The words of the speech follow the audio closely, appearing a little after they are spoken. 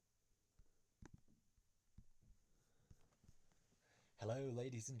Hello,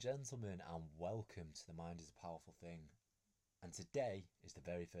 ladies and gentlemen, and welcome to The Mind is a Powerful Thing. And today is the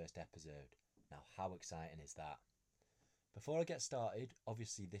very first episode. Now, how exciting is that? Before I get started,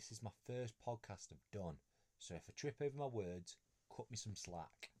 obviously this is my first podcast I've done, so if I trip over my words, cut me some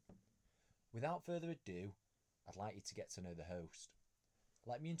slack. Without further ado, I'd like you to get to know the host.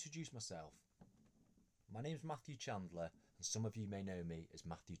 Let me introduce myself. My name's Matthew Chandler, and some of you may know me as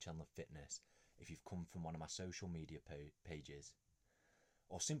Matthew Chandler Fitness if you've come from one of my social media pages.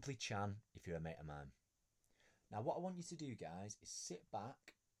 Or simply Chan if you're a mate of mine. Now what I want you to do, guys, is sit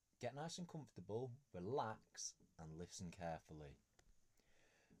back, get nice and comfortable, relax and listen carefully.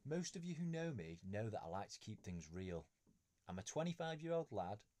 Most of you who know me know that I like to keep things real. I'm a 25-year-old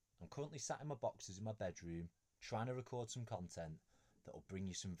lad. I'm currently sat in my boxes in my bedroom trying to record some content that will bring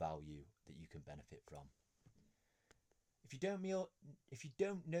you some value that you can benefit from. If you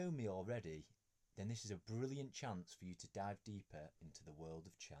don't know me already, then this is a brilliant chance for you to dive deeper into the world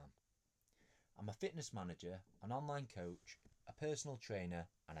of Chan. I'm a fitness manager, an online coach, a personal trainer,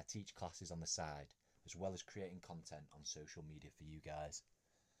 and I teach classes on the side, as well as creating content on social media for you guys.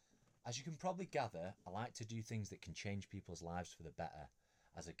 As you can probably gather, I like to do things that can change people's lives for the better,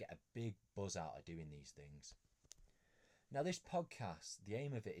 as I get a big buzz out of doing these things. Now this podcast, the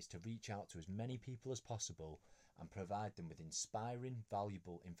aim of it is to reach out to as many people as possible and provide them with inspiring,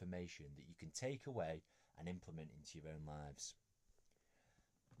 valuable information that you can take away and implement into your own lives.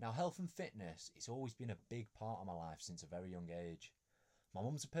 Now health and fitness, it's always been a big part of my life since a very young age. My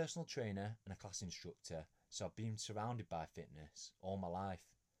mum's a personal trainer and a class instructor, so I've been surrounded by fitness all my life.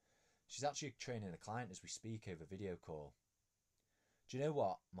 She's actually training a client as we speak over video call. Do you know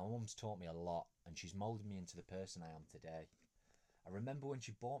what? My mum's taught me a lot and she's moulded me into the person I am today. I remember when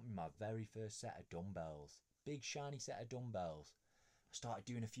she bought me my very first set of dumbbells. Big shiny set of dumbbells. I started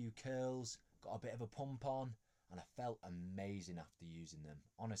doing a few curls, got a bit of a pump on, and I felt amazing after using them.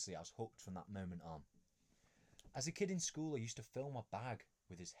 Honestly, I was hooked from that moment on. As a kid in school, I used to fill my bag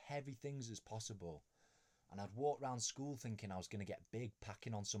with as heavy things as possible. And I'd walk around school thinking I was going to get big,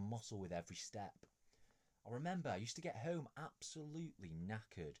 packing on some muscle with every step. I remember I used to get home absolutely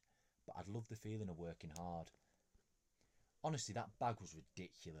knackered, but I'd love the feeling of working hard. Honestly, that bag was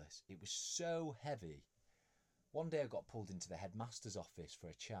ridiculous. It was so heavy. One day I got pulled into the headmaster's office for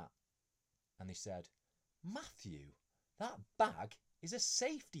a chat, and they said, "Matthew, that bag is a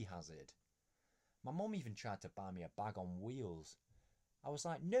safety hazard." My mum even tried to buy me a bag on wheels. I was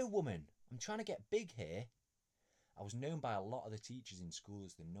like, "No, woman, I'm trying to get big here." I was known by a lot of the teachers in school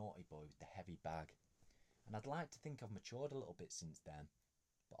as the naughty boy with the heavy bag. And I'd like to think I've matured a little bit since then,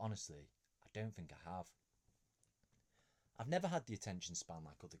 but honestly, I don't think I have. I've never had the attention span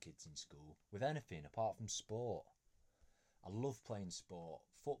like other kids in school, with anything apart from sport. I love playing sport,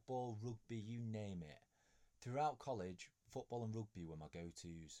 football, rugby, you name it. Throughout college, football and rugby were my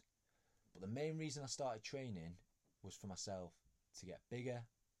go-tos. But the main reason I started training was for myself, to get bigger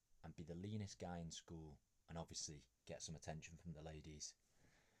and be the leanest guy in school, and obviously get some attention from the ladies.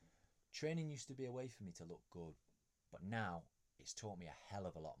 Training used to be a way for me to look good, but now it's taught me a hell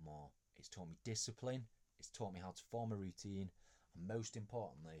of a lot more. It's taught me discipline, it's taught me how to form a routine, and most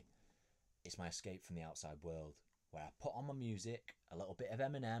importantly, it's my escape from the outside world, where I put on my music, a little bit of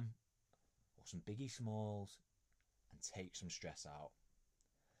Eminem, or some Biggie Smalls, and take some stress out.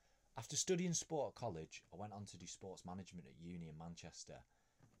 After studying sport at college, I went on to do sports management at uni in Manchester,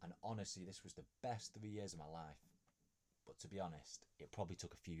 and honestly, this was the best 3 years of my life. But to be honest, it probably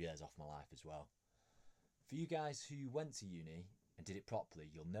took a few years off my life as well. For you guys who went to uni and did it properly,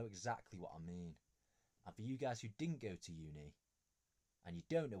 you'll know exactly what I mean. And for you guys who didn't go to uni and you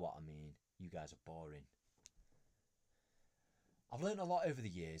don't know what I mean, you guys are boring. I've learnt a lot over the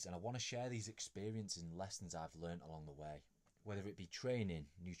years and I want to share these experiences and lessons I've learnt along the way. Whether it be training,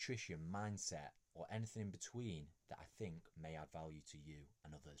 nutrition, mindset, or anything in between that I think may add value to you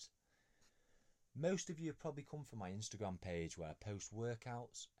and others. Most of you have probably come from my Instagram page where I post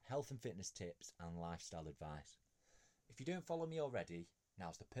workouts, health and fitness tips and lifestyle advice. If you don't follow me already,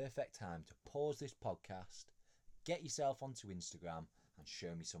 now's the perfect time to pause this podcast, get yourself onto Instagram and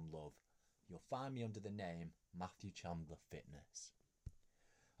show me some love. You'll find me under the name Matthew Chandler Fitness.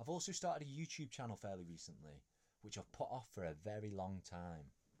 I've also started a YouTube channel fairly recently, which I've put off for a very long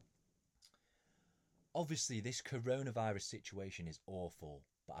time. Obviously, this coronavirus situation is awful,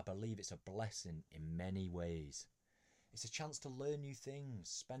 but I believe it's a blessing in many ways. It's a chance to learn new things,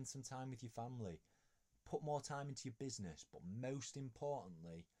 spend some time with your family, put more time into your business, but most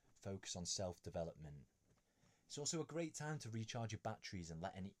importantly, focus on self-development. It's also a great time to recharge your batteries and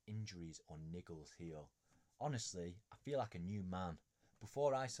let any injuries or niggles heal. Honestly, I feel like a new man.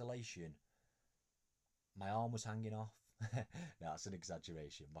 Before isolation, my arm was hanging off, No, that's an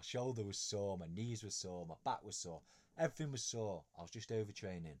exaggeration. My shoulder was sore, my knees were sore, my back was sore. Everything was sore. I was just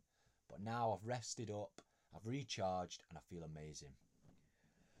overtraining. But now I've rested up, I've recharged, and I feel amazing.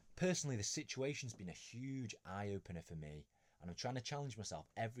 Personally, the situation's been a huge eye-opener for me, and I'm trying to challenge myself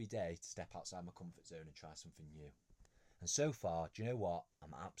every day to step outside my comfort zone and try something new. And so far, do you know what?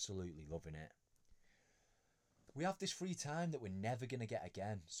 I'm absolutely loving it. We have this free time that we're never going to get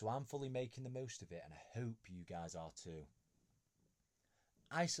again, so I'm fully making the most of it, and I hope you guys are too.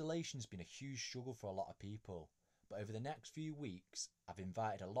 Isolation's been a huge struggle for a lot of people, but over the next few weeks, I've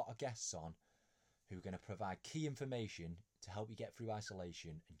invited a lot of guests on who are going to provide key information to help you get through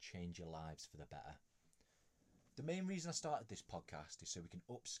isolation and change your lives for the better. The main reason I started this podcast is so we can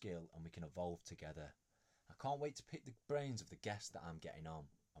upskill and we can evolve together. I can't wait to pick the brains of the guests that I'm getting on,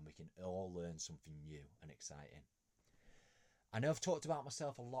 and we can all learn something new and exciting. I know I've talked about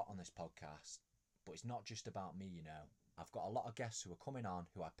myself a lot on this podcast, but it's not just about me, you know. I've got a lot of guests who are coming on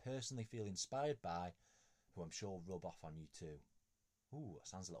who I personally feel inspired by, who I'm sure will rub off on you too. Ooh, that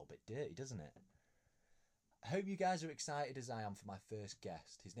sounds a little bit dirty, doesn't it? I hope you guys are excited as I am for my first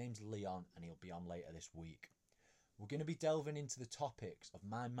guest. His name's Leon, and he'll be on later this week. We're going to be delving into the topics of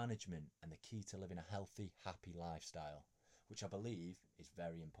mind management and the key to living a healthy, happy lifestyle, which I believe is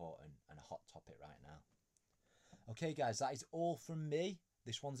very important and a hot topic right now. Okay guys, that is all from me.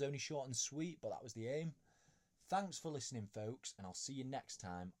 This one's only short and sweet, but that was the aim. Thanks for listening, folks, and I'll see you next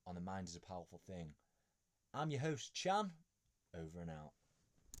time on The Mind is a Powerful Thing. I'm your host, Chan. Over and out.